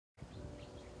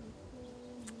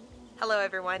Hello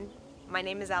everyone, my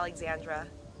name is Alexandra,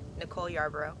 Nicole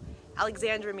Yarborough.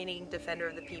 Alexandra meaning defender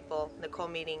of the people, Nicole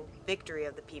meaning victory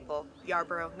of the people.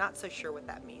 Yarborough, not so sure what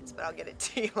that means, but I'll get it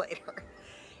to you later.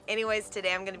 Anyways,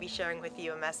 today I'm going to be sharing with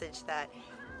you a message that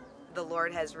the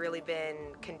Lord has really been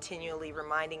continually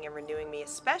reminding and renewing me,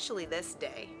 especially this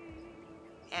day.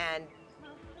 And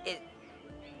it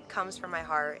comes from my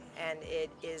heart, and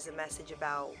it is a message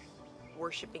about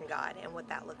worshiping God and what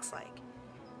that looks like.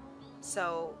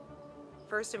 So,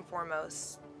 first and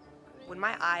foremost, when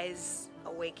my eyes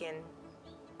awaken,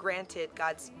 granted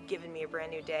God's given me a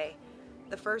brand new day,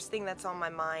 the first thing that's on my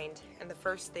mind and the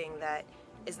first thing that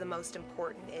is the most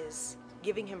important is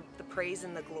giving Him the praise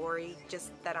and the glory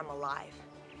just that I'm alive.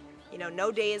 You know,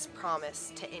 no day is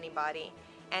promised to anybody,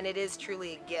 and it is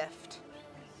truly a gift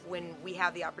when we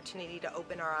have the opportunity to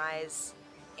open our eyes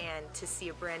and to see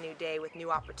a brand new day with new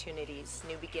opportunities,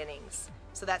 new beginnings.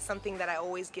 So that's something that I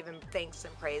always give Him thanks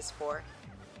and praise for.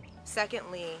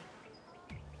 Secondly,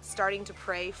 starting to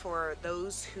pray for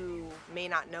those who may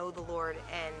not know the Lord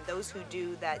and those who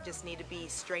do that just need to be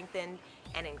strengthened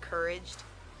and encouraged.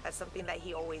 That's something that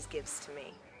He always gives to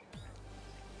me.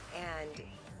 And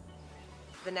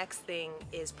the next thing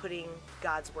is putting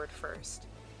God's Word first.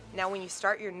 Now when you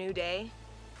start your new day,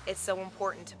 it's so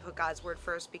important to put God's Word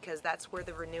first because that's where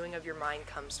the renewing of your mind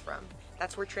comes from.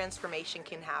 That's where transformation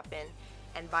can happen.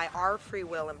 And by our free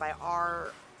will and by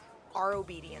our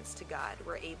obedience to God,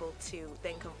 we're able to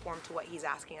then conform to what He's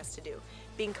asking us to do.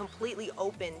 Being completely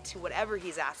open to whatever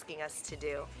He's asking us to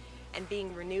do and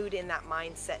being renewed in that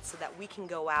mindset so that we can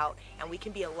go out and we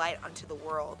can be a light unto the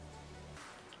world.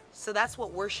 So that's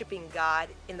what worshiping God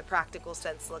in the practical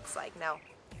sense looks like. Now,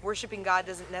 worshiping God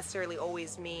doesn't necessarily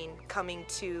always mean coming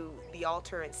to the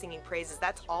altar and singing praises.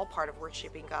 That's all part of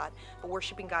worshiping God. But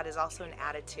worshiping God is also an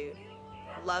attitude.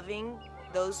 Loving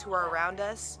those who are around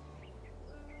us,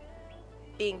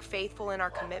 being faithful in our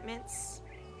commitments.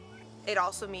 It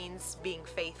also means being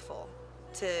faithful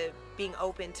to being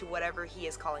open to whatever He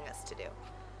is calling us to do.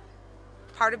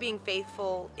 Part of being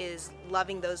faithful is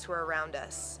loving those who are around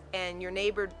us. And your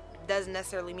neighbor doesn't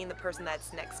necessarily mean the person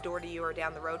that's next door to you or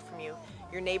down the road from you.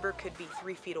 Your neighbor could be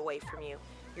 3 feet away from you.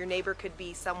 Your neighbor could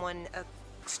be someone, a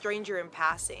stranger in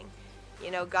passing.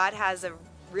 You know, God has a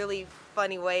really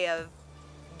funny way of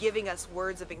giving us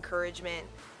words of encouragement.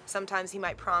 Sometimes He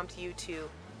might prompt you to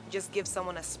just give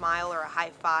someone a smile or a high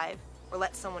five or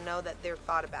let someone know that they're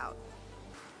thought about.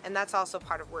 And that's also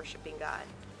part of worshiping God.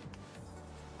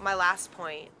 My last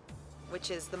point, which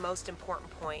is the most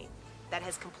important point that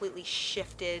has completely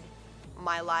shifted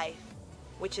my life,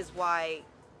 which is why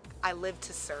I live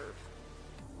to serve.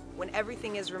 When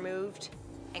everything is removed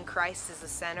and Christ is the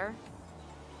center,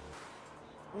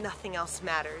 nothing else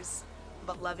matters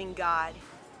but loving God,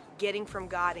 getting from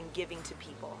God, and giving to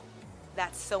people.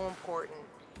 That's so important,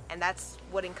 and that's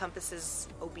what encompasses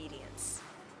obedience.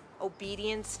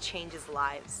 Obedience changes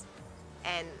lives.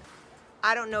 And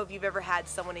I don't know if you've ever had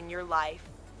someone in your life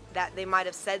that they might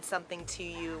have said something to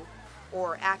you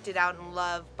or acted out in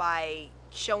love by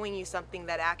showing you something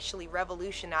that actually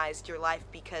revolutionized your life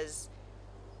because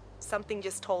something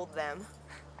just told them.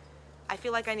 I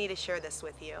feel like I need to share this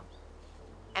with you.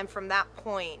 And from that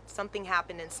point, something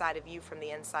happened inside of you from the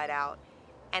inside out,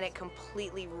 and it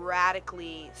completely,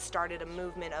 radically started a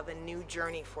movement of a new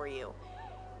journey for you.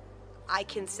 I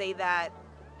can say that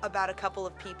about a couple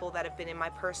of people that have been in my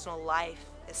personal life,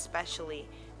 especially,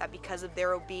 that because of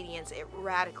their obedience, it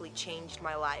radically changed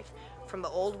my life. From the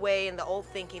old way and the old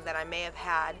thinking that I may have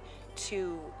had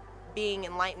to being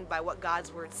enlightened by what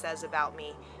God's Word says about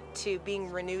me, to being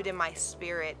renewed in my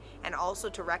spirit, and also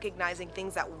to recognizing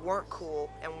things that weren't cool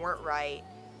and weren't right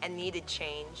and needed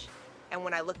change. And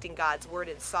when I looked in God's Word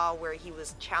and saw where He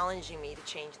was challenging me to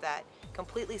change that,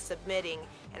 completely submitting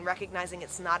and recognizing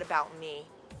it's not about me.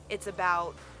 It's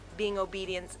about being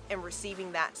obedient and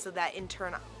receiving that so that in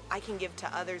turn I can give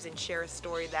to others and share a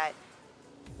story that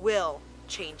will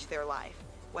change their life.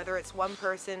 Whether it's one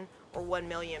person or 1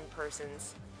 million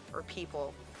persons or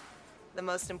people, the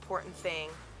most important thing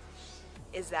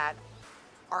is that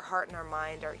our heart and our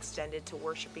mind are extended to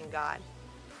worshiping God.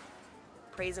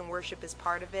 Praise and worship is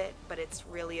part of it, but it's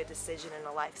really a decision and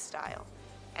a lifestyle.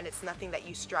 And it's nothing that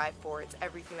you strive for, it's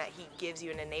everything that He gives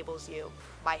you and enables you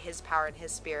by His power and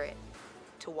His Spirit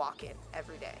to walk in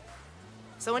every day.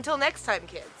 So until next time,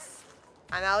 kids,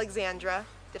 I'm Alexandra,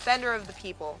 defender of the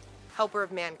people, helper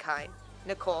of mankind.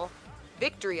 Nicole,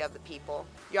 victory of the people.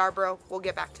 Yarborough, we'll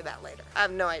get back to that later. I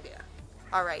have no idea.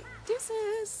 All right,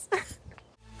 deuces.